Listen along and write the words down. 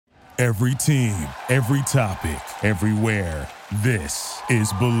Every team, every topic, everywhere. This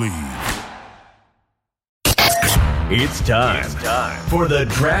is Believe. It's time for the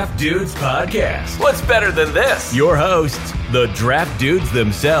Draft Dudes Podcast. What's better than this? Your hosts, the Draft Dudes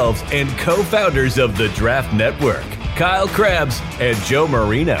themselves and co-founders of the Draft Network, Kyle Krebs and Joe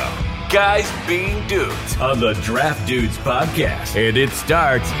Marino. Guys being dudes on the Draft Dudes Podcast. And it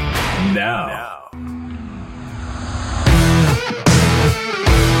starts now.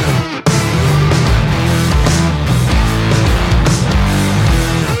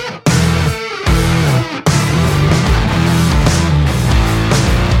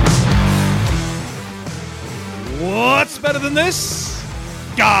 What's better than this?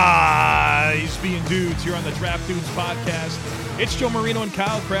 Guys being dudes here on the Draft Dudes Podcast. It's Joe Marino and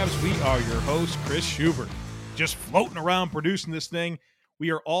Kyle Krebs. We are your host, Chris Schubert. Just floating around producing this thing. We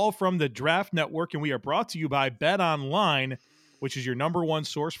are all from the Draft Network, and we are brought to you by Bet Online, which is your number one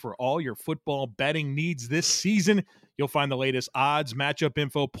source for all your football betting needs this season. You'll find the latest odds, matchup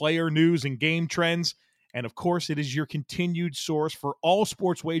info, player news, and game trends. And of course, it is your continued source for all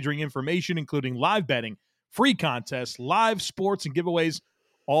sports wagering information, including live betting, free contests, live sports, and giveaways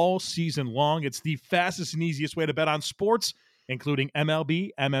all season long. It's the fastest and easiest way to bet on sports, including MLB,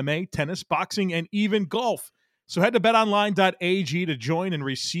 MMA, tennis, boxing, and even golf. So head to betonline.ag to join and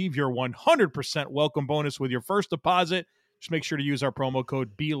receive your 100% welcome bonus with your first deposit. Just make sure to use our promo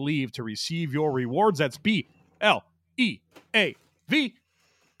code BELIEVE to receive your rewards. That's BLEAV.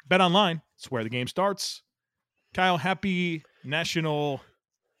 BetOnline, it's where the game starts. Kyle, happy National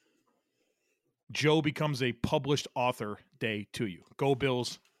Joe Becomes a Published Author Day to you. Go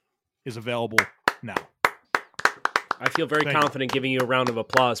Bills is available now. I feel very confident giving you a round of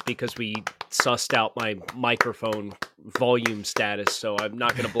applause because we sussed out my microphone volume status, so I'm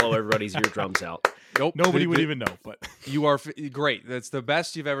not going to blow everybody's eardrums out. Nope. Nobody would even know, but you are great. That's the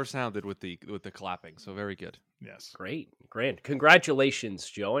best you've ever sounded with the clapping, so very good. yes. Great. Congratulations,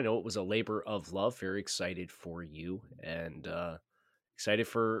 Joe. I know it was a labor of love. Very excited for you and excited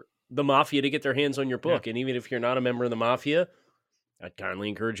for the Mafia to get their hands on your book. Yeah. And even if you're not a member of the Mafia, I'd kindly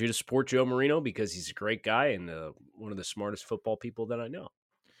encourage you to support Joe Marino because he's a great guy and one of the smartest football people that I know.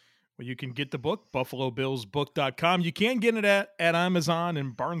 Well, you can get the book, BuffaloBillsBook.com. You can get it at Amazon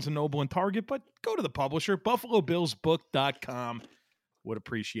and Barnes & Noble and Target, but go to the publisher, BuffaloBillsBook.com. Would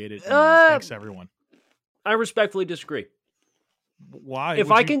appreciate it. Thanks, everyone. I respectfully disagree. Why?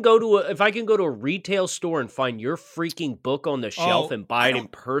 If I can go to a retail store and find your freaking book on the shelf and buy it in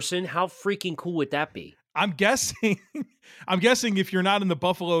person, how freaking cool would that be? I'm guessing if you're not in the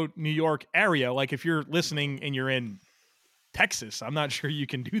Buffalo, New York area, like if you're listening and you're in Texas, I'm not sure you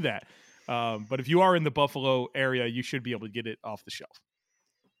can do that. But if you are in the Buffalo area, you should be able to get it off the shelf.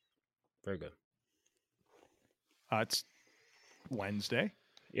 Very good. It's Wednesday.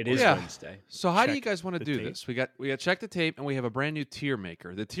 It is Wednesday. So how do you guys want to do this? We got check the tape, and we have a brand new tier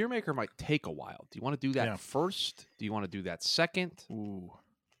maker. The tier maker might take a while. Do you want to do that first? Do you want to do that second? Ooh.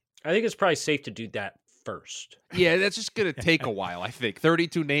 I think it's probably safe to do that first. Yeah, that's just going to take a while, I think.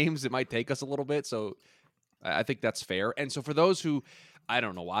 32 names, it might take us a little bit, so I think that's fair. And so for those who, I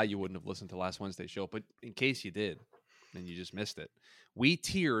don't know why you wouldn't have listened to last Wednesday's show, but in case you did, and you just missed it, we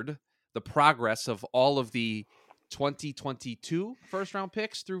tiered the progress of all of the 2022 first-round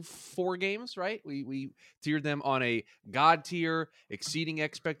picks through 4 games, right? We tiered them on a God tier, exceeding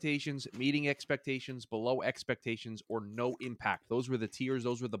expectations, meeting expectations, below expectations, or no impact. Those were the tiers.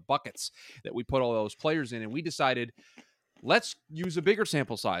 Those were the buckets that we put all those players in, and we decided, let's use a bigger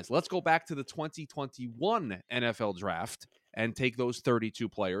sample size. Let's go back to the 2021 NFL draft and take those 32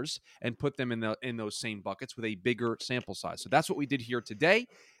 players and put them in those same buckets with a bigger sample size. So that's what we did here today,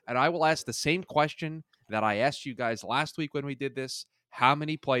 and I will ask the same question that I asked you guys last week when we did this. How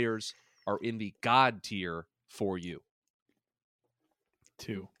many players are in the God tier for you?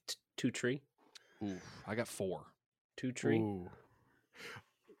 2. 2 tree? Ooh, I got 4. 2 tree? Ooh.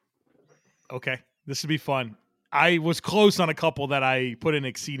 Okay, this would be fun. I was close on a couple that I put in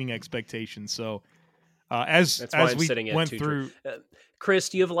exceeding expectations. So as we went through, Chris,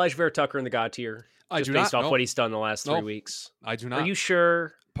 do you have Elijah Vera Tucker in the God tier? I do based not. off what he's done the last 3 weeks. I do not. Are you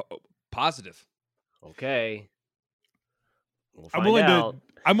sure? Positive. Okay. We'll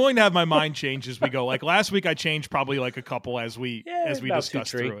I'm willing to have my mind change as we go. Like last week, I changed probably like a couple as we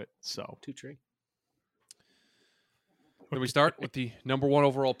discussed through it. So 2 tree. Can we start with the number 1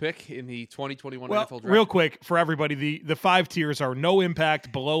 overall pick in the 2021 NFL draft? Real quick for everybody, the 5 tiers are no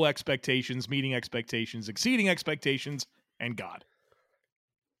impact, below expectations, meeting expectations, exceeding expectations, and God.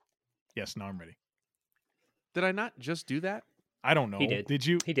 Yes, now I'm ready. Did I not just do that? I don't know. He did. Did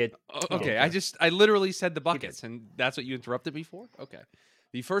you? He did. Okay. I literally said the buckets, and that's what you interrupted me for? Okay.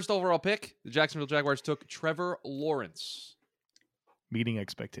 The first overall pick, the Jacksonville Jaguars took Trevor Lawrence. Meeting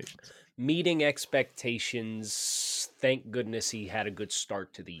expectations. Meeting expectations. Thank goodness he had a good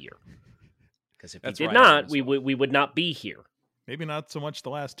start to the year. Because if he did not, we would not be here. Maybe not so much the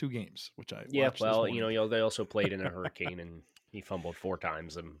last 2 games, which I Yeah, watched well, this morning. they also played in a hurricane, and he fumbled 4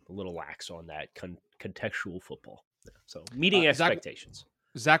 times. I'm a little lax on that contextual football. So, meeting expectations.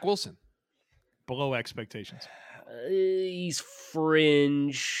 Zach Wilson. Below expectations. He's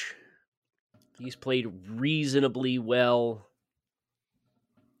fringe. He's played reasonably well.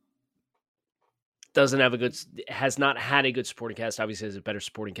 Has not had a good supporting cast. Obviously has a better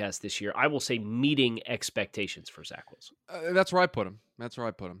supporting cast this year. I will say meeting expectations for Zach Wilson. That's where I put him.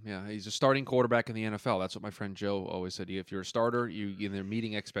 Yeah, he's a starting quarterback in the NFL. That's what my friend Joe always said. If you're a starter, you're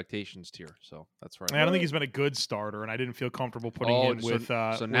meeting expectations tier. So that's right. I don't think he's been a good starter, and I didn't feel comfortable putting him with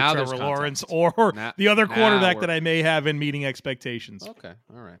now Trevor Lawrence or the other quarterback that I may have in meeting expectations. Okay,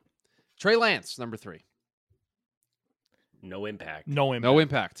 all right. Trey Lance, number 3. No impact. No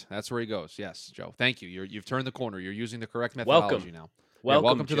impact. That's where he goes. Yes, Joe. Thank you. You've turned the corner. You're using the correct methodology now.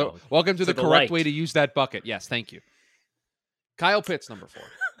 Welcome to Joe. welcome to the correct way to use that bucket. Yes, thank you. Kyle Pitts, number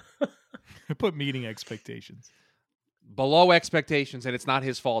 4. I put meeting expectations. Below expectations, and it's not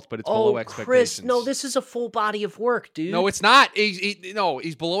his fault, but it's below expectations. Chris, no, this is a full body of work, dude. No, it's not.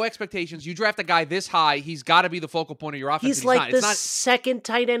 He's below expectations. You draft a guy this high, he's got to be the focal point of your offense. He's like the second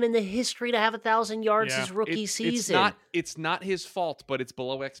tight end in the history to have 1,000 yards his rookie season. It's not his fault, but it's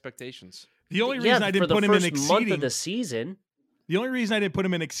below expectations. The only reason I didn't put him in exceeding month of the season. The only reason I didn't put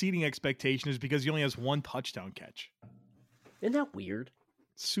him in exceeding expectation is because he only has 1 touchdown catch. Isn't that weird?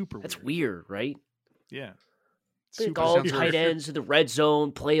 Super weird. That's weird, right? Yeah. All tight ends in the red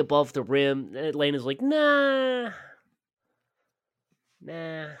zone, play above the rim. Atlanta's like, nah.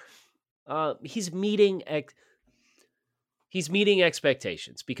 He's meeting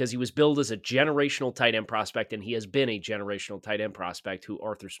expectations because he was billed as a generational tight end prospect, and he has been a generational tight end prospect who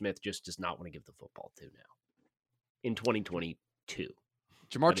Arthur Smith just does not want to give the football to now in 2022.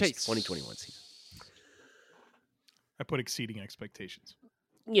 Jamar Chase. 2021 season. I put exceeding expectations.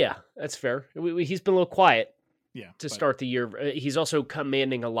 Yeah, that's fair. He's been a little quiet. Yeah, to start the year. He's also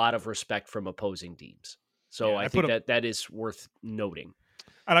commanding a lot of respect from opposing teams. So I think that is worth noting.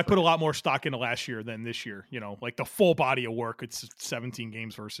 And I put a lot more stock into last year than this year. Like the full body of work. It's 17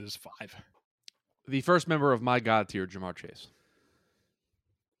 games versus 5. The first member of my God tier, Jamar Chase.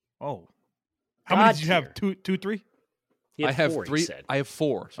 Oh. How many did you have? 2, 3? I have 3. I have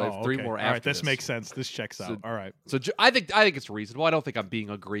 4, so I have 3 more after. All right, this makes sense. This checks out. All right. So I think it's reasonable. I don't think I'm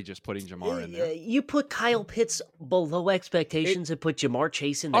being egregious putting Jamar in there. You put Kyle Pitts below expectations and put Jamar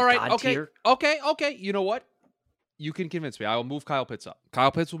Chase in the God tier. Okay. You know what? You can convince me. I will move Kyle Pitts up.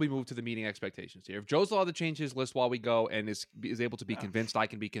 Kyle Pitts will be moved to the meeting expectations tier. If Joe's allowed to change his list while we go and is able to be convinced, I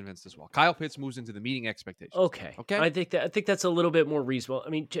can be convinced as well. Kyle Pitts moves into the meeting expectations. Okay. I think that's a little bit more reasonable.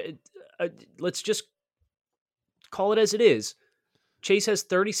 I mean, let's just call it as it is. Chase has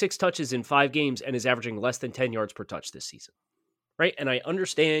 36 touches in 5 games and is averaging less than 10 yards per touch this season. Right? And I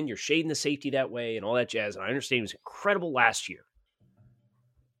understand you're shading the safety that way and all that jazz. And I understand he was incredible last year.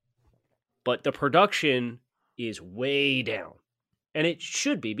 But the production is way down. And it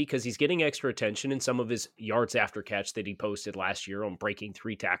should be because he's getting extra attention in some of his yards after catch that he posted last year on breaking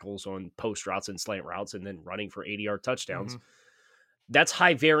 3 tackles on post routes and slant routes and then running for 80-yard touchdowns. Mm-hmm. That's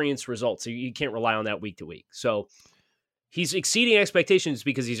high variance results. So you can't rely on that week to week. So he's exceeding expectations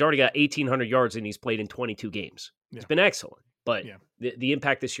because he's already got 1,800 yards and he's played in 22 games. Yeah. It's been excellent. But the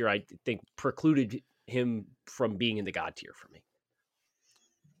impact this year, I think, precluded him from being in the God tier for me.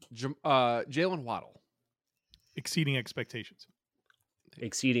 Jalen Waddle. Exceeding expectations.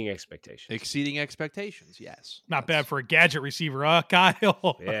 Exceeding expectations. Exceeding expectations, yes. Not bad for a gadget receiver, huh,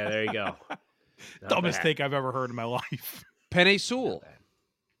 Kyle? Yeah, there you go. Dumbest take I've ever heard in my life. Penei Sewell.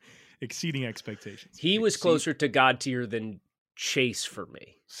 Exceeding expectations. He was closer to God tier than Chase for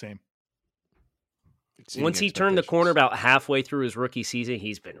me. Same. Once he turned the corner about halfway through his rookie season,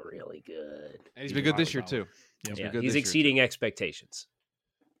 he's been really good. And he's been good this year, too. He's exceeding expectations.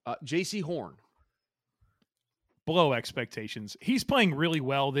 J.C. Horn. Below expectations. He's playing really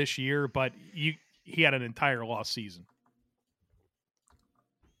well this year, but he had an entire lost season.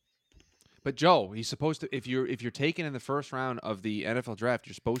 But Joe, he's supposed to. If you're taken in the first round of the NFL draft,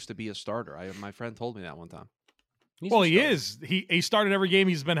 you're supposed to be a starter. My friend told me that one time. He is. He started every game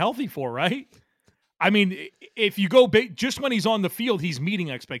he's been healthy for, right? I mean, if you go just when he's on the field, he's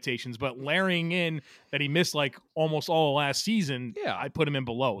meeting expectations. But layering in that he missed like almost all last season, I put him in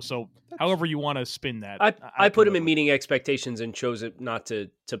below. So however you want to spin that, I put him in meeting expectations and chose it not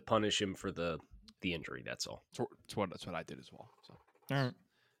to punish him for the injury. That's all. That's what I did as well. So. All right.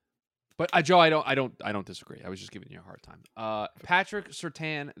 But Joe, I don't disagree. I was just giving you a hard time. Patrick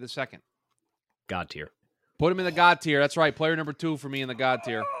Surtain II. God tier. Put him in the God tier. That's right. Player number 2 for me in the God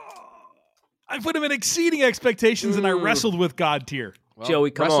tier. I put him in exceeding expectations, and I wrestled with God tier. Well,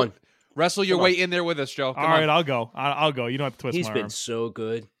 Joey, come on. Wrestle your way in there with us, Joe. Come All on. right, I'll go. I'll go. You don't have to twist He's my been arm. so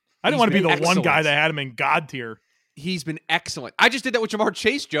good. I didn't want to be the excellent. one guy that had him in God tier. He's been excellent. I just did that with Jamar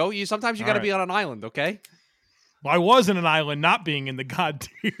Chase, Joe. Sometimes you got to right. be on an island, okay? Well, I was in an island not being in the God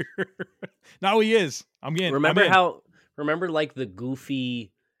tier. Now he is. I'm getting. Remember like the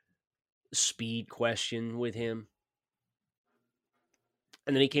goofy speed question with him?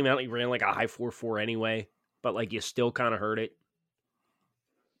 And then he came out and he ran like a high 4.4 anyway, but like you still kind of heard it.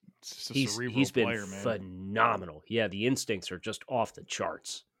 He's been player, man. phenomenal. Yeah, the instincts are just off the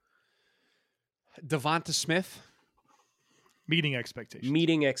charts. Devonta Smith. Meeting expectations.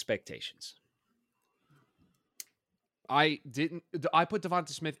 Meeting expectations. I put Devonta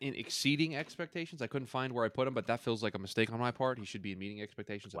Smith in exceeding expectations. I couldn't find where I put him, but that feels like a mistake on my part. He should be in meeting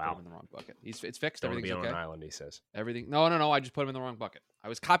expectations. I put him in the wrong bucket. It's fixed. Don't want to Everything's be on okay. an island, he says. Everything. No. I just put him in the wrong bucket. I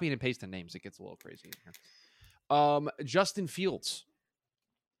was copying and pasting names. It gets a little crazy in here. Justin Fields.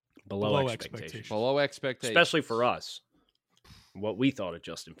 Below expectations. Below expectations. Especially for us. What we thought of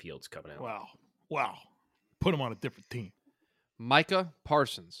Justin Fields coming out. Wow. Put him on a different team. Micah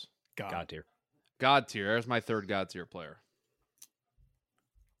Parsons. God tier. God tier. There's my third God tier player.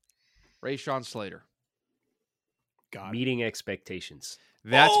 Rashawn Slater. God. Meeting expectations.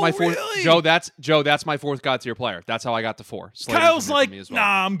 That's my fourth. Really? Joe, that's my fourth God tier player. That's how I got to 4. Slater's Kyle's in there like, for me as well.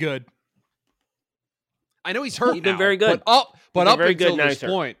 nah, I'm good. I know he's hurt. He's been now, very good. But up very until good, now this he's hurt.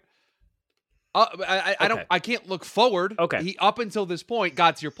 point, I can't look forward. Okay. Up until this point,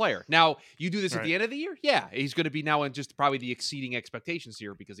 God tier player. Now you do this at Right. the end of the year. Yeah, he's going to be now in just probably the exceeding expectations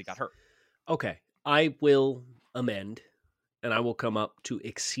here because he got hurt. Okay. I will amend, and I will come up to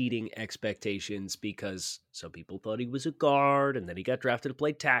exceeding expectations because some people thought he was a guard, and then he got drafted to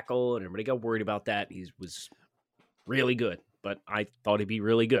play tackle, and everybody got worried about that. He was really good, but I thought he'd be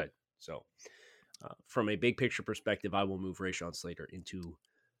really good. So from a big picture perspective, I will move Rashawn Slater into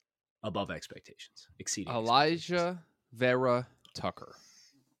above expectations, exceeding Elijah Vera Tucker.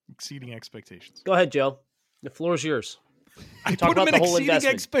 Exceeding expectations. Go ahead, Joe. The floor is yours. I Talk put him about in the whole exceeding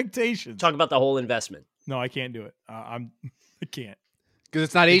investment. expectations. Talk about the whole investment. No, I can't do it. I can't. Because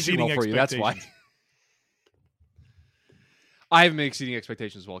it's not aging Exceeding well for you. That's why. expectations. I have been exceeding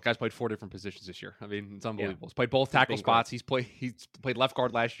expectations as well. Guy's played 4 different positions this year. I mean, it's unbelievable. He's played both tackle been spots. He's played left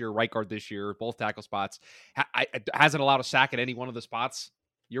guard last year, right guard this year, both tackle spots. Hasn't allowed a sack at any one of the spots.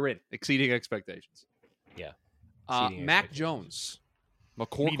 You're in. Exceeding expectations. Yeah. Mac Jones. Meeting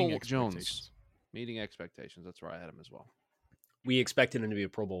McCorkle Jones. expectations. Meeting expectations. That's where I had him as well. We expected him to be a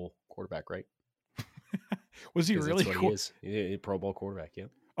Pro Bowl quarterback, right? Was he 'Cause really? That's what he is. He's a Pro Bowl quarterback, yeah.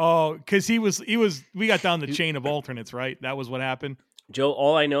 Oh, because he was. We got down the chain of alternates, right? That was what happened. Joe,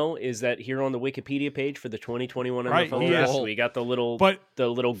 all I know is that here on the Wikipedia page for the 2021 Right, NFL he draft, is. we got the little But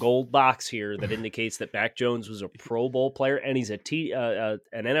gold box here that indicates that Mac Jones was a Pro Bowl player and he's an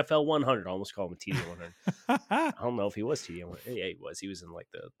NFL 100. I almost call him a TD 100. I don't know if he was TD 100. Yeah, he was. He was in like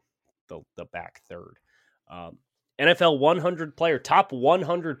the back third. NFL 100 player, top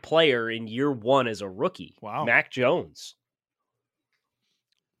 100 player in year 1 as a rookie. Wow. Mac Jones.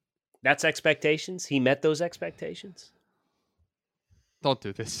 That's expectations. He met those expectations. Don't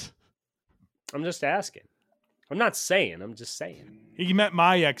do this. I'm just asking. I'm not saying. I'm just saying. he met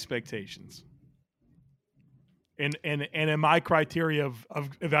my expectations. And in my criteria of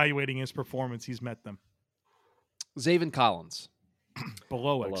evaluating his performance, he's met them. Zaven Collins.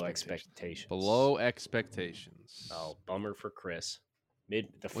 Below expectations. Below expectations. Oh, bummer for Chris.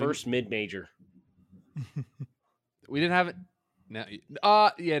 First mid-major. We didn't have it. No,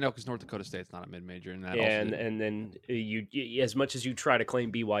 because North Dakota State's not a mid-major, and that also And then you, as much as you try to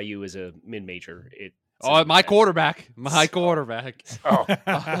claim BYU as a mid-major, my quarterback. Oh,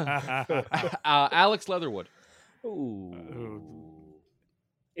 Alex Leatherwood. ooh.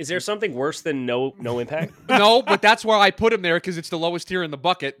 Is there something worse than no impact? No, but that's where I put him there because it's the lowest tier in the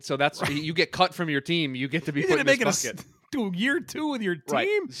bucket. So that's you get cut from your team. You get to be put in this bucket. Do year 2 with your team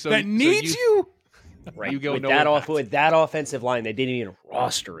Right. that needs you. Right. You go with no that impact. with that offensive line, they didn't even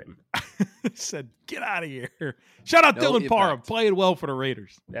roster him. Said, get out of here. Shout out No Dylan Parham. impact. Played well for the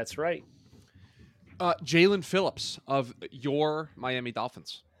Raiders. That's right. Jalen Phillips of your Miami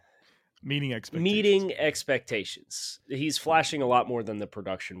Dolphins. Meeting expectations. Meeting expectations. He's flashing a lot more than the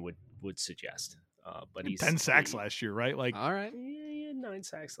production would suggest. But he's 10 sacks last year, right? Like, All right. Yeah, he had 9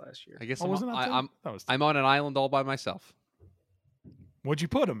 sacks last year. I guess wasn't that 10? That was 10. I'm on an island all by myself. What'd you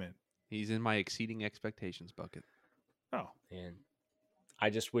put him in? He's in my exceeding expectations bucket. Oh, And I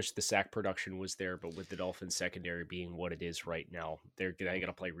just wish the sack production was there, but with the Dolphins secondary being what it is right now, they're going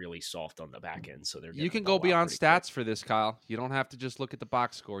to play really soft on the back end. So they're You can go beyond stats for this, Kyle. You don't have to just look at the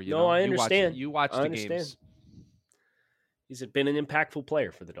box score. You know? I understand. You watch the games. He's been an impactful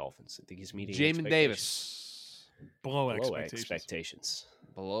player for the Dolphins. I think he's meeting Jamin Davis. Below expectations.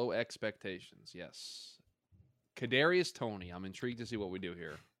 Below expectations, yes. Kadarius Toney. I'm intrigued to see what we do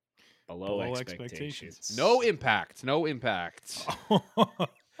here. Below expectations. No impact. Oh,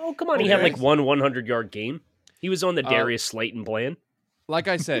 come on. He had like 100-yard game. He was on the Darius Slayton plan. Like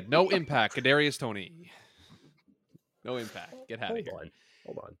I said, no impact. Kadarius Toney. No impact. Get out of here.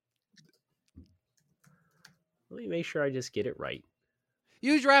 Hold on. Let me make sure I just get it right.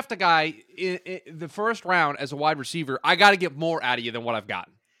 You draft a guy in the first round as a wide receiver, I got to get more out of you than what I've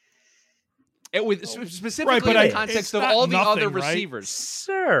gotten. Specifically in the context of all the other receivers.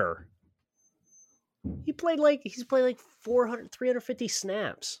 Sir. He's played like 350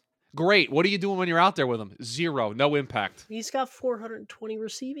 snaps. Great. What are you doing when you're out there with him? 0. No impact. He's got 420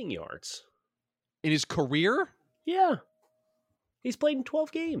 receiving yards. In his career? Yeah. He's played in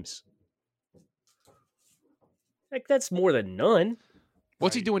 12 games. Like, that's more than none.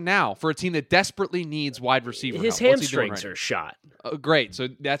 What's he doing now for a team that desperately needs wide receiver His help? hamstrings are shot. Great. So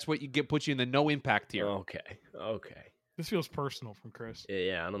that's what puts you in the no impact tier. Okay. This feels personal from Chris.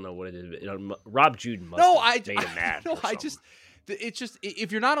 Yeah, I don't know what it is. Rob Juden must have made him mad. It's just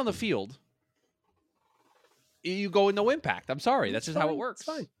if you're not on the field, you go in no impact. I'm sorry. That's just how it works.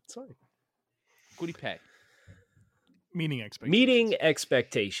 It's fine. What do you pay? Meeting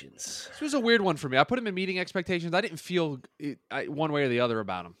expectations. This was a weird one for me. I put him in meeting expectations. I didn't feel one way or the other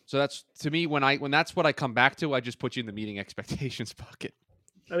about him. So that's, to me, when that's what I come back to, I just put you in the meeting expectations bucket.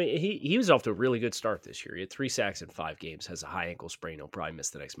 I mean, he was off to a really good start this year. He had 3 sacks in 5 games, has a high ankle sprain. He'll probably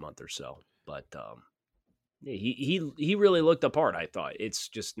miss the next month or so. But he really looked the part, I thought. It's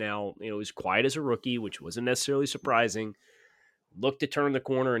just now, he was quiet as a rookie, which wasn't necessarily surprising. Looked to turn the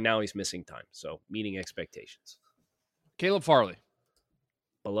corner, and now he's missing time. So, meeting expectations. Caleb Farley.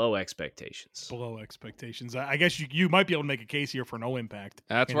 Below expectations. I guess you might be able to make a case here for no impact.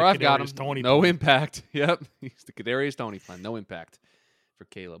 That's where I've got him. No impact. Yep. He's the Kadarius Toney plan. No impact for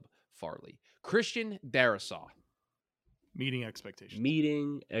Caleb Farley. Christian Darrisaw. Meeting expectations.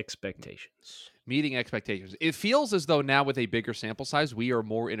 It feels as though now with a bigger sample size, we are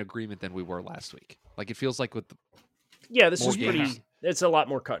more in agreement than we were last week. Like, it feels like with the this is pretty. It's a lot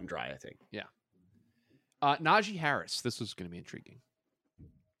more cut and dry, I think. Yeah. Najee Harris. This was going to be intriguing.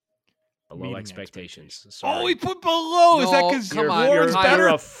 Below expectations. Oh, he put below. Is that because you're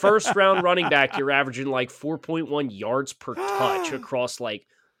a first-round running back? You're averaging like 4.1 yards per touch across like.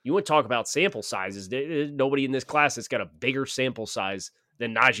 You want to talk about sample sizes? There's nobody in this class that's got a bigger sample size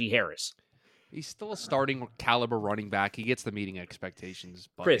than Najee Harris. He's still a starting caliber running back. He gets the meeting expectations.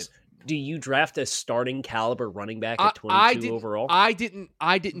 Chris, do you draft a starting caliber running back at 22 overall? I didn't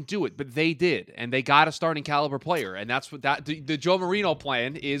do it, but they did, and they got a starting caliber player, and that's what the Joe Marino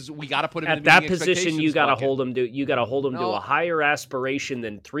plan is. We got to put him at in the that position. You got to hold him to to a higher aspiration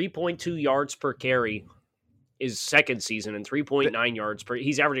than 3.2 yards per carry. His second season and 3.9 yards per.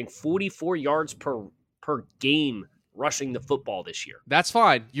 He's averaging 44 yards per game rushing the football this year. That's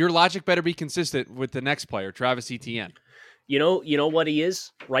fine. Your logic better be consistent with the next player, Travis Etienne. You know what he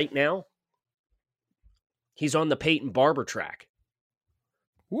is right now? He's on the Peyton Barber track.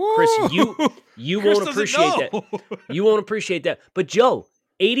 Woo! Chris, you won't appreciate that. You won't appreciate that. But Joe,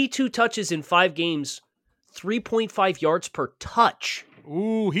 82 touches in 5 games, 3.5 yards per touch.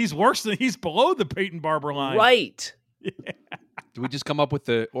 Ooh, he's below the Peyton Barber line. Right. Yeah. Do we just come up with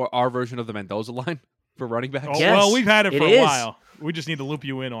our version of the Mendoza line for running backs? Oh, yes, well, we've had it for a while. We just need to loop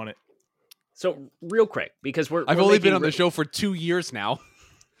you in on it. So, real quick, because I've only been on the show for 2 years now.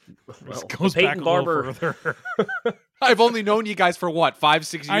 Well, goes back a little further. I've only known you guys for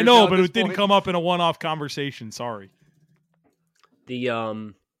 5-6 years. I know, but it didn't come up in a one-off conversation. Sorry.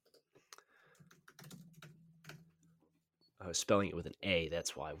 I was spelling it with an A.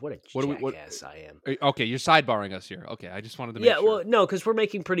 That's why. What a jackass I am. Okay, you're sidebarring us here. Okay, I just wanted to make sure. Well, no, because we're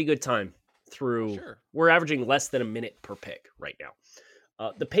making pretty good time through. Sure. We're averaging less than a minute per pick right now.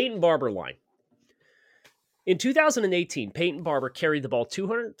 The Peyton Barber line. In 2018, Peyton Barber carried the ball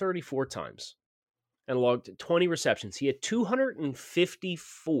 234 times and logged 20 receptions. He had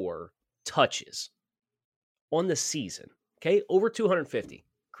 254 touches on the season. Okay, over 250.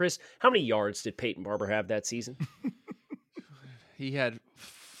 Chris, how many yards did Peyton Barber have that season? He had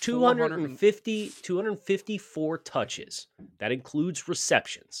 254 touches. That includes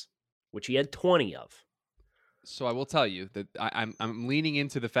receptions, which he had 20 of. So I will tell you that I'm leaning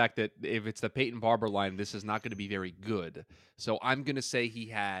into the fact that if it's the Peyton Barber line, this is not going to be very good. So I'm going to say he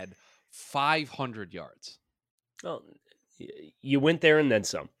had 500 yards. Well, you went there and then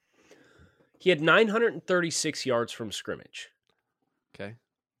some. He had 936 yards from scrimmage. Okay.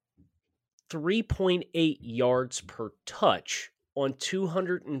 3.8 yards per touch on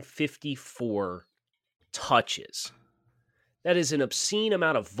 254 touches. That is an obscene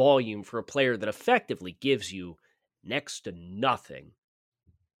amount of volume for a player that effectively gives you next to nothing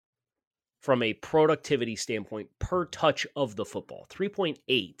from a productivity standpoint per touch of the football.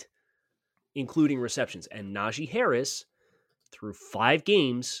 3.8, including receptions. And Najee Harris, through 5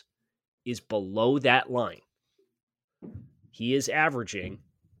 games, is below that line. He is averaging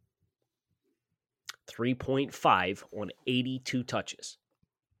 3.5 on 82 touches.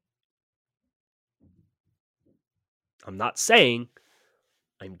 I'm not saying,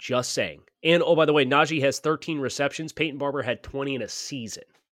 I'm just saying. And, oh, by the way, Najee has 13 receptions. Peyton Barber had 20 in a season.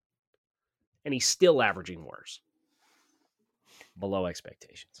 And he's still averaging worse. Below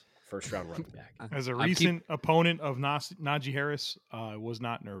expectations. First round running back. As a recent opponent of Najee Harris, was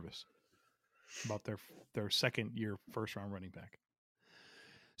not nervous about their second year first round running back.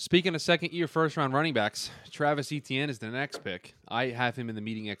 Speaking of second-year first-round running backs, Travis Etienne is the next pick. I have him in the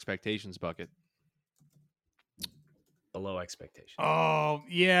meeting expectations bucket. Below expectations. Oh,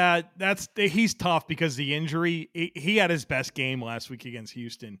 yeah, he's tough because the injury. He had his best game last week against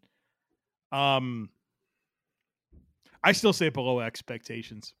Houston. I still say below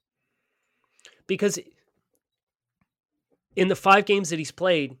expectations. Because in the 5 games that he's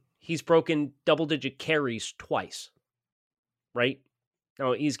played, he's broken double-digit carries twice, right?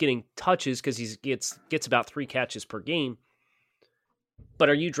 Now, he's getting touches because he gets about 3 catches per game. But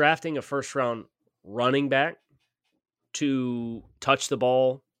are you drafting a first-round running back to touch the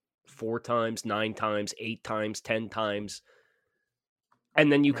ball 4 times, 9 times, 8 times, 10 times,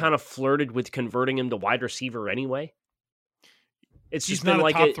 and then you kind of flirted with converting him to wide receiver anyway? It's He's just not been a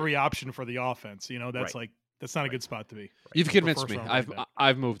like top 3 option for the offense. You know, that's Right. that's not a good spot to be. You've convinced me. first-round running back.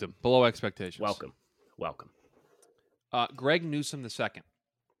 I've moved him below expectations. Welcome. Greg Newsome II.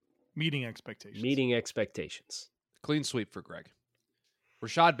 Meeting expectations. Meeting expectations. Clean sweep for Greg.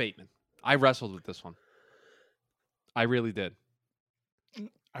 Rashad Bateman. I wrestled with this one. I really did.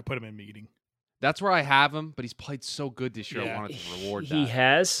 I put him in meeting. That's where I have him, but he's played so good this year. Yeah. I wanted to reward that. He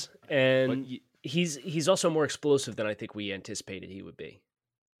has, and But he's also more explosive than I think we anticipated he would be.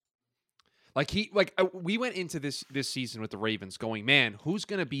 We went into this season with the Ravens going, man, who's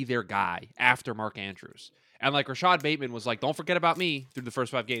going to be their guy after Mark Andrews? And like Rashad Bateman was like, don't forget about me through the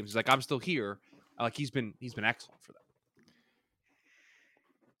first 5 games. He's like, I'm still here. Like he's been excellent for that.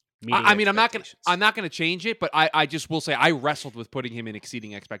 I mean, I'm not going to change it, but I just will say I wrestled with putting him in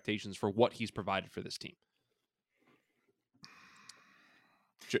exceeding expectations for what he's provided for this team.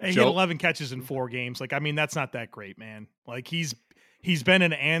 He had 11 catches in 4 games. Like, I mean, that's not that great, man. Like he's been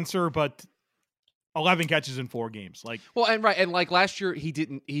an answer, but 11 catches in 4 games. Like, well, and like last year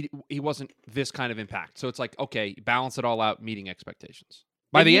he wasn't this kind of impact. So it's like, okay, balance it all out, meeting expectations.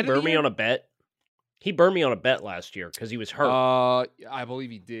 By the end of the year, on a bet. He burned me on a bet last year because he was hurt. I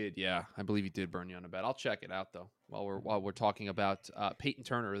believe he did. Yeah, I believe he did burn you on a bet. I'll check it out though while we're talking about Peyton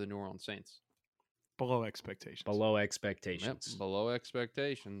Turner of the New Orleans Saints. below expectations. Below expectations. Yep, below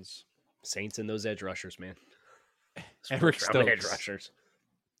expectations. Saints and those edge rushers, man. Eric First-round edge Stokes. rushers.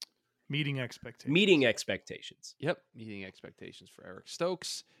 Meeting expectations. Meeting expectations. Yep, meeting expectations for Eric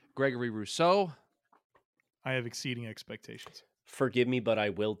Stokes. Gregory Rousseau. I have exceeding expectations. Forgive me, but I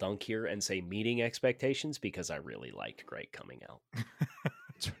will dunk here and say meeting expectations because I really liked Greg coming out.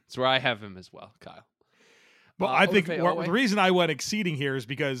 That's where I have him as well, Kyle. Well, I think Odafe the reason I went exceeding here is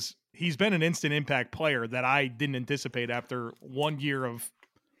because he's been an instant impact player that I didn't anticipate after 1 year of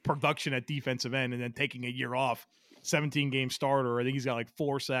production at defensive end and then taking a year off. 17-game starter. I think he's got like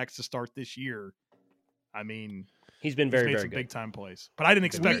 4 sacks to start this year. I mean, He's been very, made very some good. big-time plays. But I didn't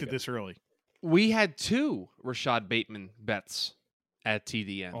expect it this early. We had 2 Rashad Bateman bets at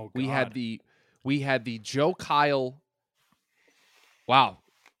TDN. Oh, we God. had the Joe Kyle. Wow.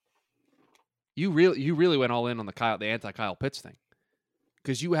 You really went all in on the anti-Kyle Pitts thing.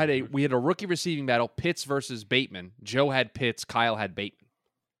 Because we had a rookie receiving battle, Pitts versus Bateman. Joe had Pitts, Kyle had Bateman.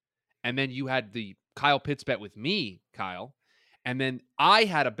 And then you had the Kyle Pitts bet with me, Kyle. And then I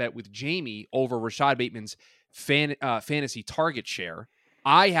had a bet with Jamie over Rashad Bateman's fantasy target share.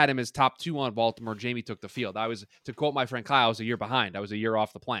 I had him as top 2 on Baltimore. Jamie took the field. I was, to quote my friend Kyle, I was a year behind. I was a year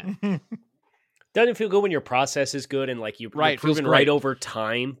off the plan. Doesn't it feel good when your process is good and like you're Right, proven feels right great. over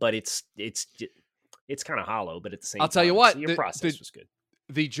time, but it's kind of hollow, but at the same time. I'll tell you what, your process was good.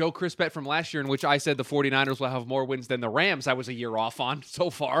 the Joe Chris bet from last year in which I said the 49ers will have more wins than the Rams, I was a year off on so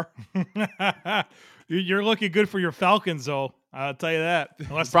far. You're looking good for your Falcons, though. I'll tell you that.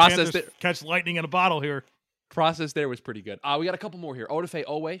 Unless the Process Panthers catch lightning in a bottle here. Process there was pretty good. We got a couple more here. Odafe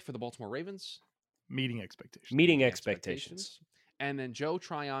Owe for the Baltimore Ravens. Meeting expectations. Meeting expectations. And then Joe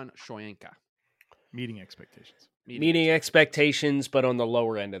Tryon Shoyinka. Meeting expectations. Meeting expectations, but on the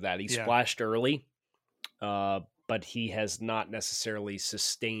lower end of that. He splashed early, but he has not necessarily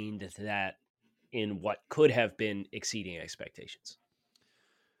sustained that in what could have been exceeding expectations.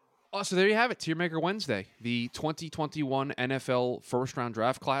 Oh, so there you have it. Tiermaker Wednesday, the 2021 NFL first-round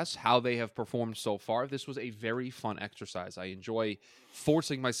draft class, how they have performed so far. This was a very fun exercise. I enjoy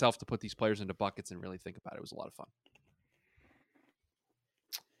forcing myself to put these players into buckets and really think about it. It was a lot of fun.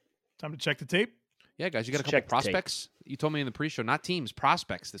 Time to check the tape. Yeah, guys, you got a couple prospects. You told me in the pre-show, not teams,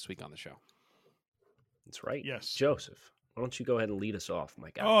 prospects this week on the show. That's right. Yes. Joseph, why don't you go ahead and lead us off, my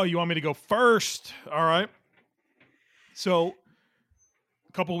guy? Oh, you want me to go first? All right. So,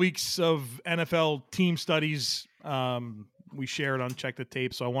 a couple weeks of NFL team studies we shared on Check the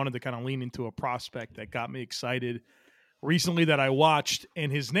Tape, so I wanted to kind of lean into a prospect that got me excited recently that I watched,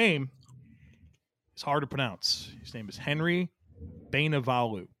 and his name is hard to pronounce. His name is Henry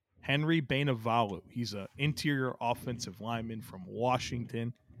Bainivalu. Henry Bainivalu. He's an interior offensive lineman from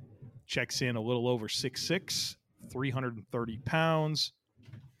Washington. Checks in a little over 6'6", 330 pounds.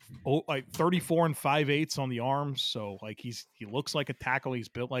 Like 34 and 5/8 on the arms. So like he looks like a tackle. He's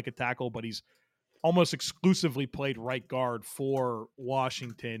built like a tackle, but he's almost exclusively played right guard for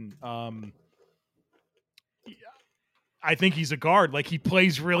Washington. I think he's a guard. Like he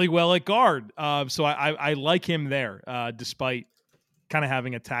plays really well at guard. So I like him there, despite kind of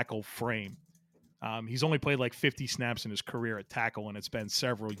having a tackle frame. He's only played like 50 snaps in his career at tackle, and it's been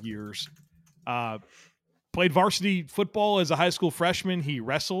several years. Played varsity football as a high school freshman. He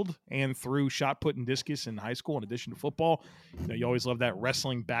wrestled and threw shot put and discus in high school in addition to football. You always love that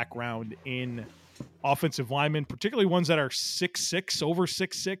wrestling background in offensive linemen, particularly ones that are 6'6", over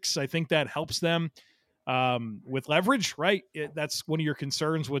 6'6". I think that helps them with leverage, right? That's one of your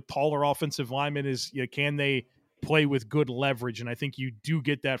concerns with taller offensive linemen is can they play with good leverage? And I think you do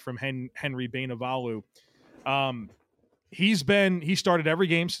get that from Henry Bainivalu. He started every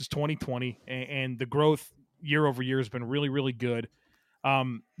game since 2020, and the growth year over year has been really, really good.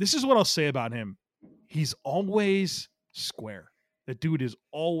 This is what I'll say about him. He's always square. The dude is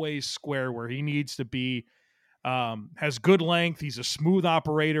always square where he needs to be. Has good length. He's a smooth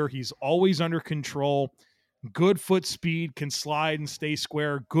operator. He's always under control. Good foot speed, can slide and stay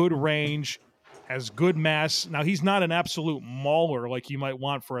square. Good range, has good mass. Now, he's not an absolute mauler like you might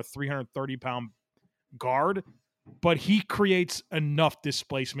want for a 330-pound guard, but he creates enough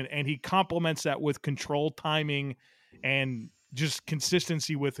displacement, and he complements that with control, timing, and just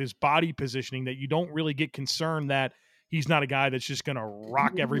consistency with his body positioning that you don't really get concerned that he's not a guy that's just going to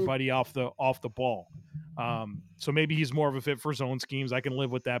rock everybody off the ball. So maybe he's more of a fit for zone schemes. I can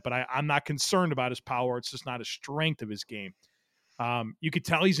live with that, but I'm not concerned about his power. It's just not a strength of his game. You could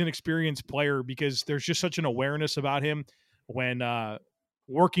tell he's an experienced player because there's just such an awareness about him when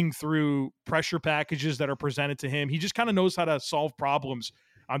working through pressure packages that are presented to him. He just kind of knows how to solve problems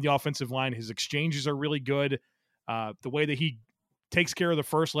on the offensive line. His exchanges are really good. The way that he takes care of the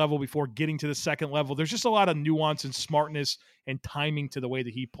first level before getting to the second level, there's just a lot of nuance and smartness and timing to the way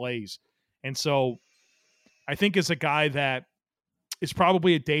that he plays. And so I think as a guy that is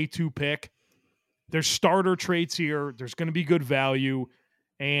probably a day 2 pick, there's starter traits here. There's going to be good value.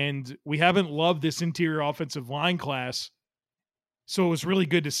 And we haven't loved this interior offensive line class. So it was really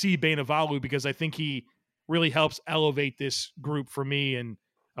good to see Bainivalu because I think he really helps elevate this group for me and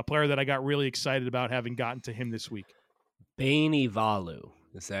a player that I got really excited about having gotten to him this week. Bainivalu.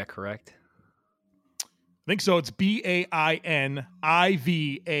 Is that correct? I think so. It's Bainivalu.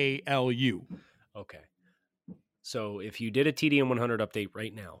 Okay. So if you did a TDM 100 update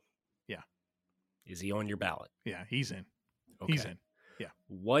right now. Yeah. Is he on your ballot? Yeah, he's in. Okay. He's in. Yeah.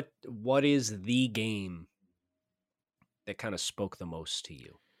 What is the game that kind of spoke the most to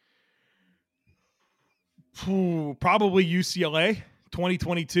you? Probably UCLA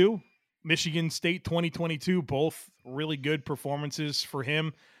 2022, Michigan State 2022, both really good performances for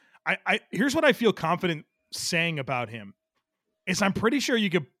him. Here's what I feel confident saying about him is I'm pretty sure you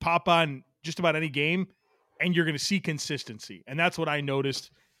could pop on just about any game and you're going to see consistency. And that's what I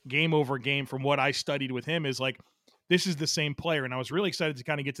noticed game over game from what I studied with him is like, this is the same player. And I was really excited to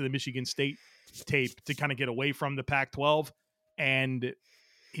kind of get to the Michigan State tape to kind of get away from the Pac-12. And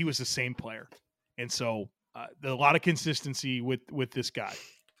he was the same player. And so a lot of consistency with this guy.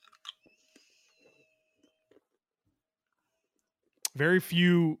 Very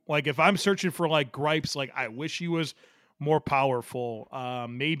few, like if I'm searching for like gripes, like I wish he was more powerful.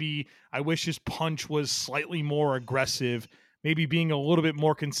 Maybe I wish his punch was slightly more aggressive. Maybe being a little bit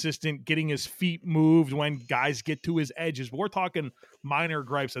more consistent, getting his feet moved when guys get to his edges. But we're talking minor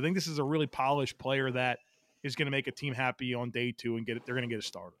gripes. I think this is a really polished player that is going to make a team happy on day 2 and they're going to get a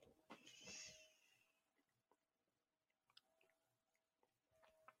starter.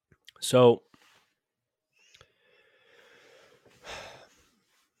 So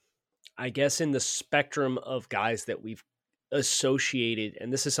I guess in the spectrum of guys that we've associated,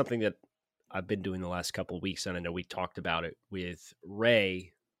 and this is something that I've been doing the last couple of weeks, and I know we talked about it with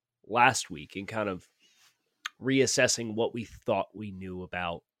Ray last week and kind of reassessing what we thought we knew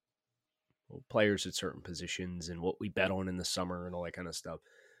about players at certain positions and what we bet on in the summer and all that kind of stuff.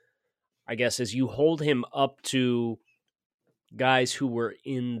 I guess as you hold him up to guys who were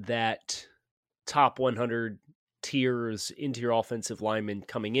in that top 100 tiers interior offensive linemen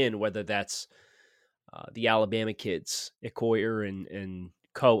coming in, whether that's the Alabama kids, Ecoyer and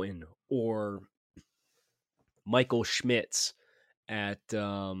Cohen, or Michael Schmitz at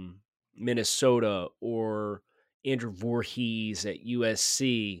Minnesota, or Andrew Voorhees at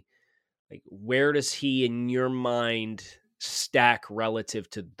USC. Like, where does he, in your mind, stack relative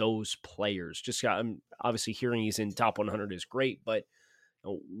to those players? Just I'm obviously hearing he's in top 100 is great, but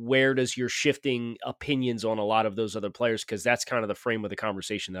where does your shifting opinions on a lot of those other players? Because that's kind of the frame of the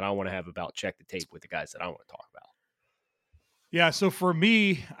conversation that I want to have about check the tape with the guys that I want to talk about. Yeah, so for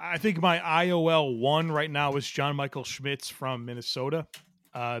me, I think my IOL 1 right now is John Michael Schmitz from Minnesota,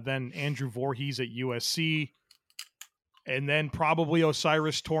 then Andrew Voorhees at USC, and then probably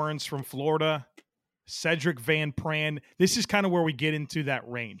Osiris Torrance from Florida, Cedric Van Pran. This is kind of where we get into that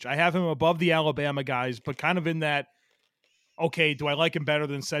range. I have him above the Alabama guys, but kind of in that, okay, do I like him better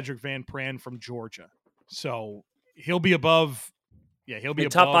than Cedric Van Pran from Georgia? So he'll be above. Yeah, he'll be the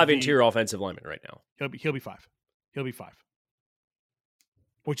above top 5 interior offensive lineman right now. He'll be 5. He'll be 5,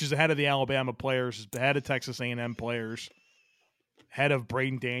 which is ahead of the Alabama players, ahead of Texas A&M players, ahead of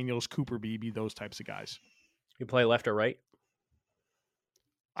Braden Daniels, Cooper Beebe, those types of guys. You play left or right?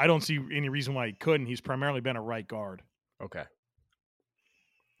 I don't see any reason why he couldn't. He's primarily been a right guard. Okay.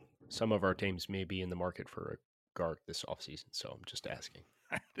 Some of our teams may be in the market for a guard this offseason, so I'm just asking.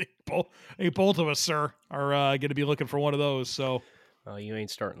 I think both of us, sir, are going to be looking for one of those. So, you ain't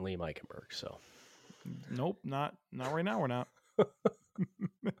starting Liam Eichenberg, so. Nope, not right now. We're not.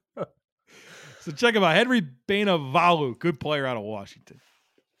 So check him out. Henry Bainavalu, good player out of Washington.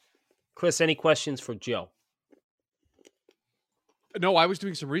 Chris, any questions for Joe? No, I was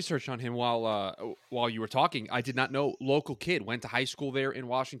doing some research on him while you were talking. I did not know. Local kid, went to high school there in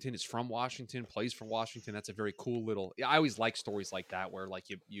Washington, is from Washington, plays for Washington. That's a very cool little. I always like stories like that where like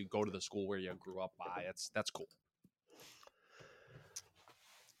you go to the school where you grew up by. That's cool.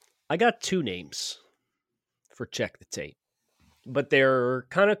 I got 2 names for check the tape, but they're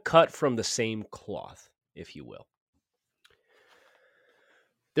kind of cut from the same cloth, if you will.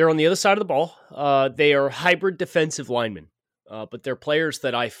 They're on the other side of the ball. They are hybrid defensive linemen. But they're players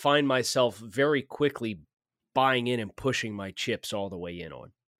that I find myself very quickly buying in and pushing my chips all the way in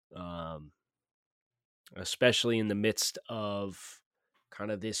on, especially in the midst of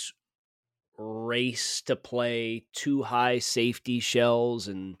kind of this race to play too high safety shells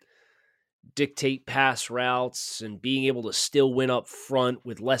and dictate pass routes and being able to still win up front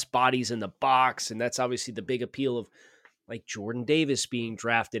with less bodies in the box. And that's obviously the big appeal of like Jordan Davis being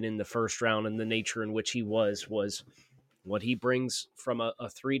drafted in the first round, and the nature in which he was what he brings from a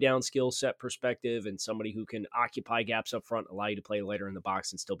 3-down skill set perspective, and somebody who can occupy gaps up front, allow you to play later in the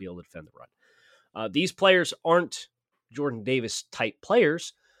box and still be able to defend the run. These players aren't Jordan Davis type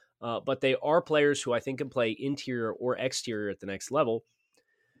players, but they are players who I think can play interior or exterior at the next level.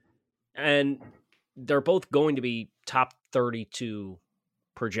 And they're both going to be top 32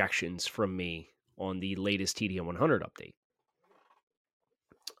 projections from me on the latest TDM 100 update.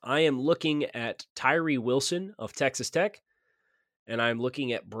 I am looking at Tyree Wilson of Texas Tech, and I'm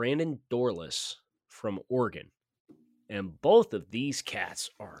looking at Brandon Dorlus from Oregon. And both of these cats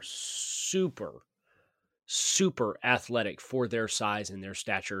are super, super athletic for their size and their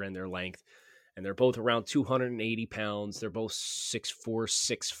stature and their length. And they're both around 280 pounds. They're both 6'4",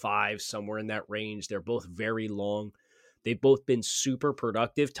 6'5", somewhere in that range. They're both very long. They've both been super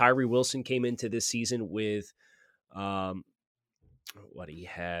productive. Tyree Wilson came into this season with he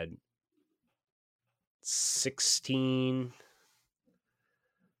had 16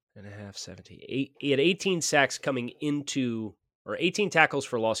 and a half, 17. He had 18 sacks coming into, or 18 tackles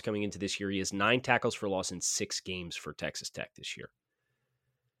for loss coming into this year. He has 9 tackles for loss in 6 games for Texas Tech this year.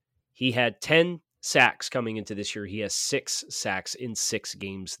 He had 10 sacks coming into this year. He has 6 sacks in 6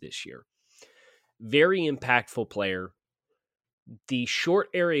 games this year. Very impactful player. The short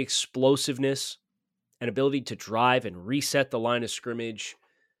area explosiveness and ability to drive and reset the line of scrimmage,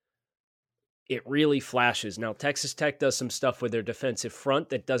 it really flashes. Now, Texas Tech does some stuff with their defensive front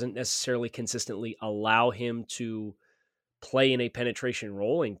that doesn't necessarily consistently allow him to play in a penetration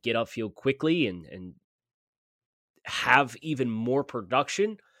role and get upfield quickly and have even more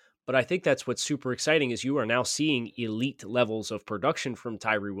production. But I think that's what's super exciting is you are now seeing elite levels of production from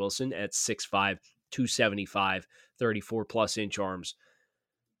Tyree Wilson at 6'5", 275, 34-plus inch arms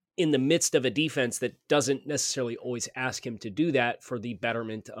in the midst of a defense that doesn't necessarily always ask him to do that for the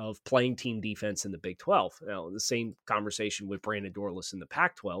betterment of playing team defense in the Big 12. Now, the same conversation with Brandon Dorlus in the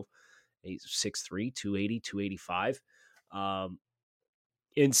Pac-12. He's 6'3", 280, 285.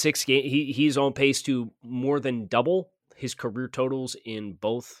 In 6 games, he's on pace to more than double his career totals in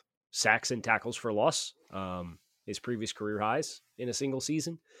both sacks and tackles for loss, his previous career highs in a single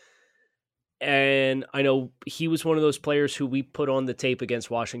season. And I know he was one of those players who we put on the tape against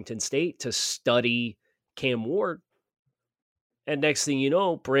Washington State to study Cam Ward. And next thing you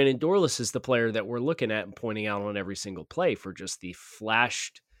know, Brandon Dorlus is the player that we're looking at and pointing out on every single play for just the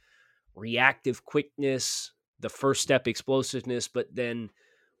flashed reactive quickness, the first step explosiveness, but then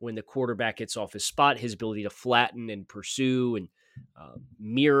when the quarterback gets off his spot, his ability to flatten and pursue and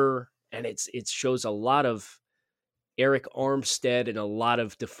mirror. And it shows a lot of Eric Armstead and a lot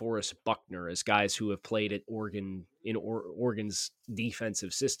of DeForest Buckner as guys who have played at Oregon in Oregon's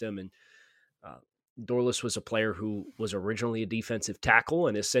defensive system. And Dorlus was a player who was originally a defensive tackle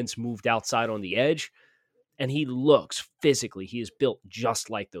and has since moved outside on the edge. And he looks physically, he is built just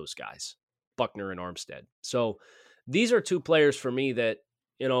like those guys, Buckner and Armstead. So these are 2 players for me that,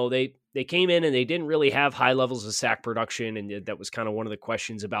 you know, they came in and they didn't really have high levels of sack production. And that was kind of one of the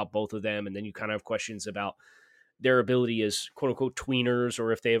questions about both of them. And then you kind of have questions about their ability as quote unquote tweeners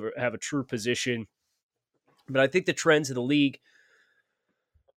or if they ever have a true position. But I think the trends of the league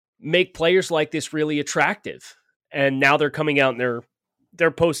make players like this really attractive. And now they're coming out and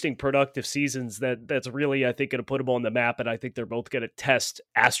they're posting productive seasons that's really, I think, going to put them on the map. And I think they're both going to test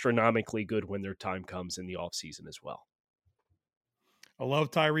astronomically good when their time comes in the offseason as well. I love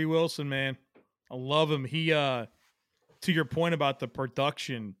Tyree Wilson, man. I love him. He, to your point about the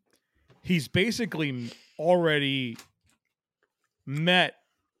production, he's basically already met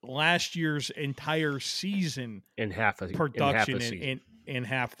last year's entire season in half a production in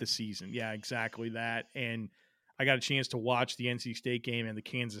half the season. Yeah, exactly that. And I got a chance to watch the NC State game and the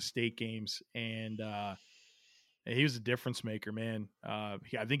Kansas State games, and he was a difference maker, man. I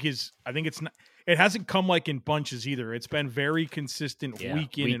think it's not. It hasn't come like in bunches either. It's been very consistent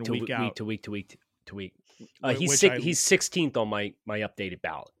week in and week out, week to week. He's 16th on my updated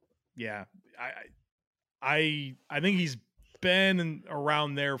ballot. Yeah, I think he's been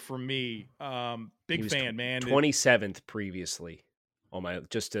around there for me. Big fan, man. 27th previously on my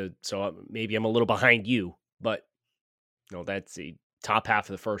so maybe I'm a little behind you, but no, that's the top half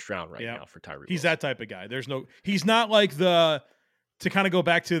of the first round now for Tyree. He's that type of guy. He's not like to kind of go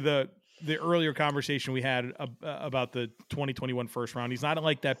back to the earlier conversation we had about the 2021 first round. He's not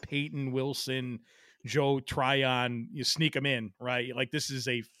like that Peyton Wilson, Joe Tryon, you sneak him in, right? Like this is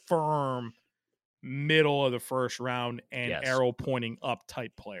a firm middle of the first round and arrow pointing up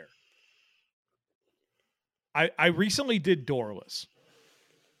type player. I recently did Dorlus,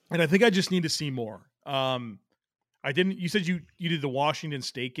 and I think I just need to see more. You said you did the Washington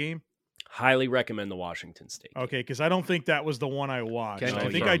State game? Highly recommend the Washington State game. Okay, because I don't think that was the one I watched. Okay.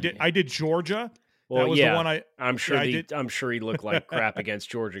 I think I did Georgia. Well, that was the one I'm sure he looked like crap against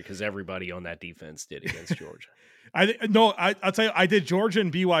Georgia because everybody on that defense did against Georgia. I'll tell you, I did Georgia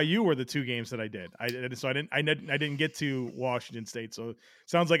and BYU were the 2 games that I did. I didn't get to Washington State. So it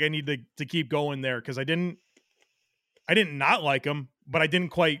sounds like I need to keep going there because I didn't not like them, but I didn't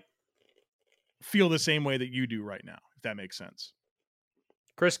quite feel the same way that you do right now, if that makes sense.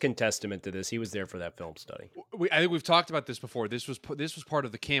 Chris can testament to this. He was there for that film study. I think we've talked about this before. This was part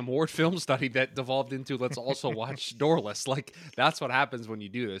of the Cam Ward film study that devolved into let's also watch Dorlus. Like that's what happens when you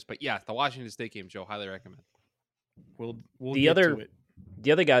do this. But yeah, the Washington State game, Joe, highly recommend. We'll get to it.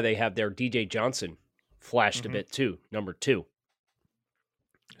 The other guy they have there, DJ Johnson, flashed a bit too, number 2.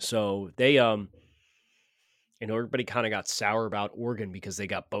 So they everybody kind of got sour about Oregon because they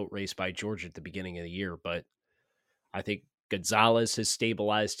got boat raced by Georgia at the beginning of the year, but I think Gonzalez has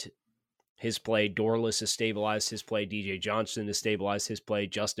stabilized his play. Dorlus has stabilized his play. DJ Johnson has stabilized his play.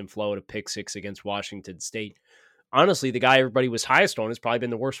 Justin Flo at a pick 6 against Washington State. Honestly, the guy everybody was highest on has probably been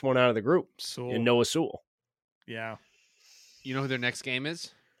the worst one out of the group in Noah Sewell. Yeah. You know who their next game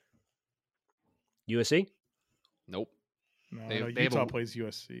is? USC? Nope. No, They have Utah plays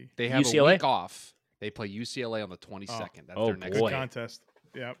USC. They have UCLA? a week off. They play UCLA on the 22nd. That's their next Good boy. game. contest.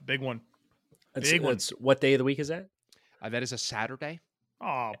 Yeah, big one. That's what day of the week is that? That is a Saturday.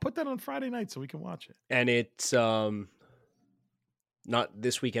 Oh, put that on Friday night so we can watch it. And it's not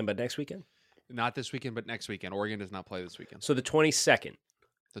this weekend, but next weekend? Not this weekend, but next weekend. Oregon does not play this weekend. So the 22nd.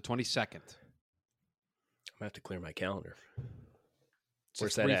 The 22nd. I'm going to have to clear my calendar. It's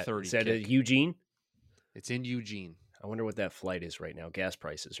Where's a that at? 3:30 Is that kick. at Eugene? It's in Eugene. I wonder what that flight is right now. Gas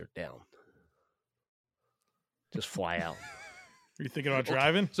prices are down. Just fly out. Are you thinking about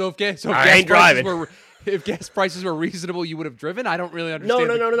driving? So if gas prices were reasonable, you would have driven? I don't really understand.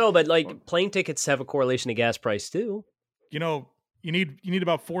 No. But like plane tickets have a correlation to gas price too. You know, you need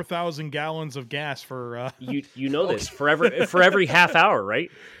about 4,000 gallons of gas for. You know this for every half hour, right?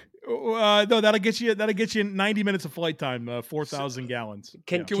 No, that'll get you 90 minutes of flight time. 4,000 gallons.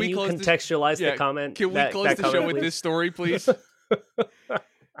 Can Yeah. you contextualize the comment? Can we close the show with this story, please?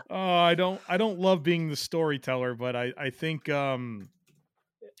 I don't love being the storyteller, but I think I mean,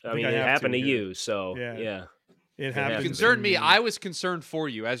 I it have happened to here. you, so Yeah. happens. It happened. Concerned me. I was concerned for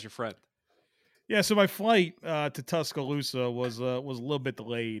you as your friend. Yeah, so my flight to Tuscaloosa was a little bit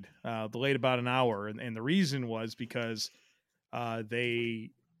delayed about an hour, and the reason was because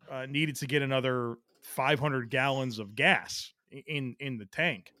they needed to get another 500 gallons of gas in the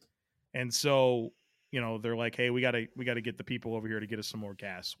tank, and so they're like, hey, we gotta get the people over here to get us some more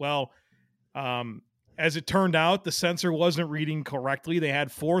gas. Well, as it turned out, the sensor wasn't reading correctly. They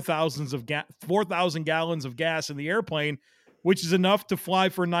had 4,000 gallons of gas in the airplane, which is enough to fly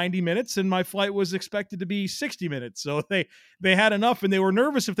for 90 minutes. And my flight was expected to be 60 minutes. So they had enough, and they were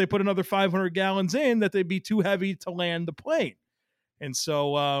nervous if they put another 500 gallons in that they'd be too heavy to land the plane. And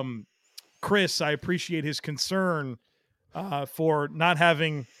so, Chris, I appreciate his concern for not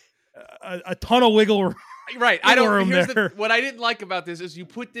having a ton of wiggle room. Right. There. What I didn't like about this is you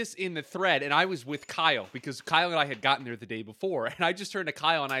put this in the thread, and I was with Kyle because Kyle and I had gotten there the day before. And I just turned to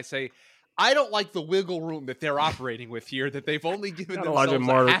Kyle and I say, I don't like the wiggle room that they're operating with here, that they've only given themselves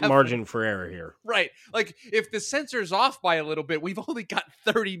a margin for error here. Right. Like, if the sensor's off by a little bit, we've only got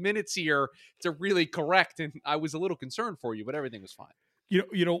 30 minutes here to really correct. And I was a little concerned for you, but everything was fine.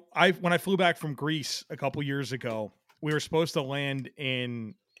 When I flew back from Greece a couple years ago, we were supposed to land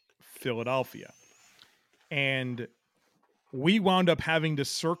in Philadelphia. And we wound up having to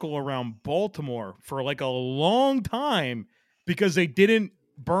circle around Baltimore for like a long time because they didn't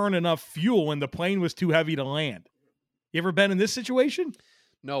burn enough fuel and the plane was too heavy to land. You ever been in this situation?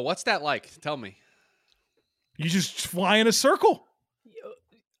 No. What's that like? Tell me. You just fly in a circle.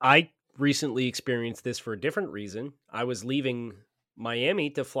 I recently experienced this for a different reason. I was leaving Miami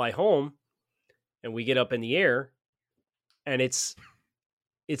to fly home, and we get up in the air, and it's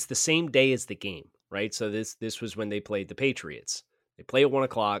the same day as the game. Right, so this was when they played the Patriots. They play at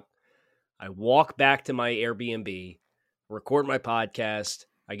 1:00. I walk back to my Airbnb, record my podcast.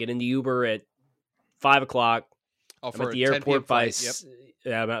 I get in the Uber at 5:00. I'm at the airport by.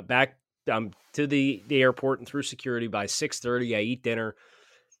 I'm back. I'm to the airport and through security by 6:30. I eat dinner,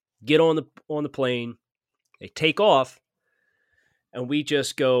 get on the plane. They take off, and we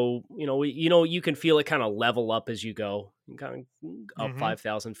just go. You can feel it kind of level up as you go. Kind of up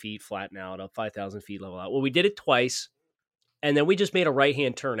 5,000 feet, flatten out, up 5,000 feet, level out. Well, we did it twice, and then we just made a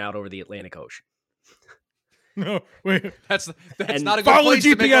right-hand turn out over the Atlantic Ocean. No, wait. That's not a good follow place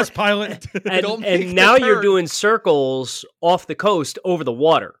the to make GPS pilot. And now you're doing circles off the coast over the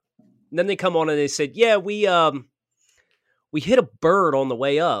water. And then they come on and they said, yeah, we hit a bird on the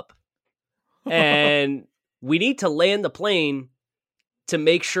way up, and we need to land the plane to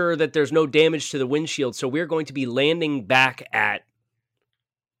make sure that there's no damage to the windshield. So we're going to be landing back at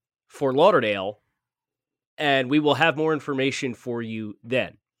Fort Lauderdale, and we will have more information for you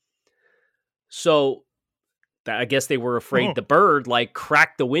then. So I guess they were afraid the bird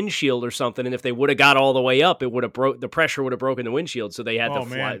cracked the windshield or something. And if they would have got all the way up, it would have the pressure would have broken the windshield. So they had to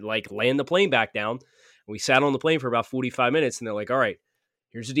fly, land the plane back down. We sat on the plane for about 45 minutes, and they're like, all right,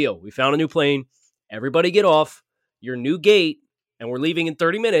 here's the deal. We found a new plane. Everybody get off. Your new gate, and we're leaving in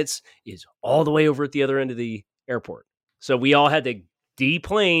 30 minutes, is all the way over at the other end of the airport. So we all had to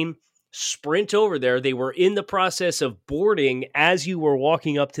deplane, sprint over there. They were in the process of boarding as you were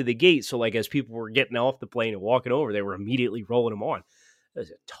walking up to the gate. So as people were getting off the plane and walking over, they were immediately rolling them on. It was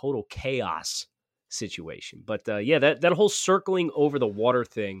a total chaos situation. But that whole circling over the water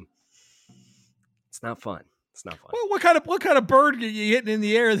thing, it's not fun. It's not fun. Well, what kind of bird are you hitting in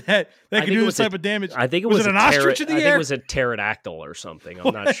the air that can do this type of damage? I think it was it an ostrich in the air? I think it was a pterodactyl or something.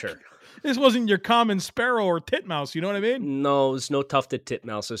 I'm not sure. This wasn't your common sparrow or titmouse. You know what I mean? No, there's no tufted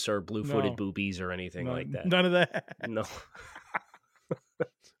titmouses or blue-footed boobies or anything like that. None of that. No.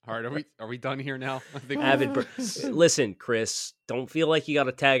 All right, are we done here now? I think Avid bird. Listen, Chris, don't feel like you got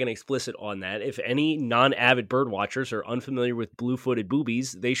to tag an explicit on that. If any non-avid bird watchers are unfamiliar with blue-footed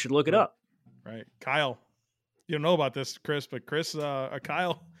boobies, they should look it up. Right. Kyle. You don't know about this, Chris, but Chris,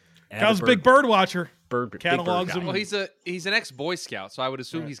 Kyle's Avid a big bird watcher. big Catalogs bird him. Well, he's an ex-Boy Scout, so I would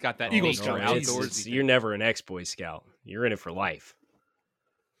assume he's got that Eagle nature Scout. outdoorsy thing. You're never an ex-Boy Scout. You're in it for life.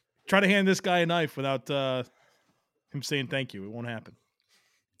 Try to hand this guy a knife without him saying thank you. It won't happen.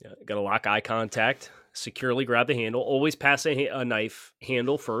 Yeah, got to lock eye contact, securely grab the handle, always pass a knife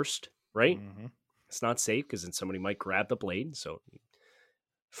handle first, right? Mm-hmm. It's not safe because then somebody might grab the blade. So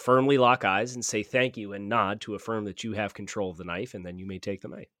firmly lock eyes and say thank you and nod to affirm that you have control of the knife, and then you may take the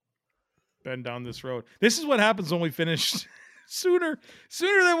knife. Been down this road. This is what happens when we finish sooner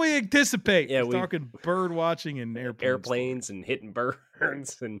than we anticipate. Yeah, we're talking bird watching and airplanes and hitting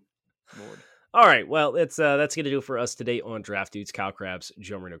birds and Lord. All right, well, that's going to do it for us today on Draft Dudes, Kyle Krabs,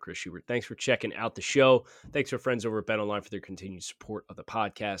 Joe Marino, Chris Schubert. Thanks for checking out the show. Thanks to our friends over at BetOnline for their continued support of the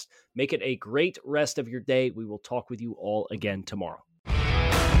podcast. Make it a great rest of your day. We will talk with you all again tomorrow.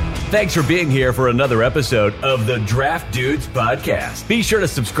 Thanks for being here for another episode of the Draft Dudes Podcast. Be sure to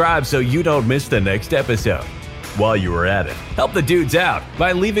subscribe so you don't miss the next episode. While you are at it, help the dudes out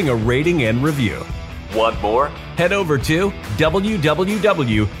by leaving a rating and review. Want more? Head over to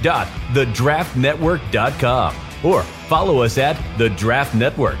www.thedraftnetwork.com or follow us at The Draft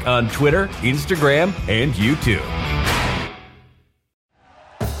Network on Twitter, Instagram, and YouTube.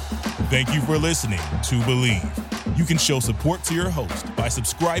 Thank you for listening to Believe. You can show support to your host by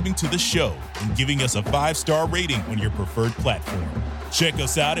subscribing to the show and giving us a 5-star rating on your preferred platform. Check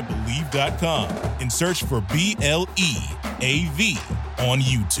us out at Believe.com and search for BLEAV on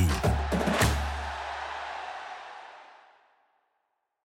YouTube.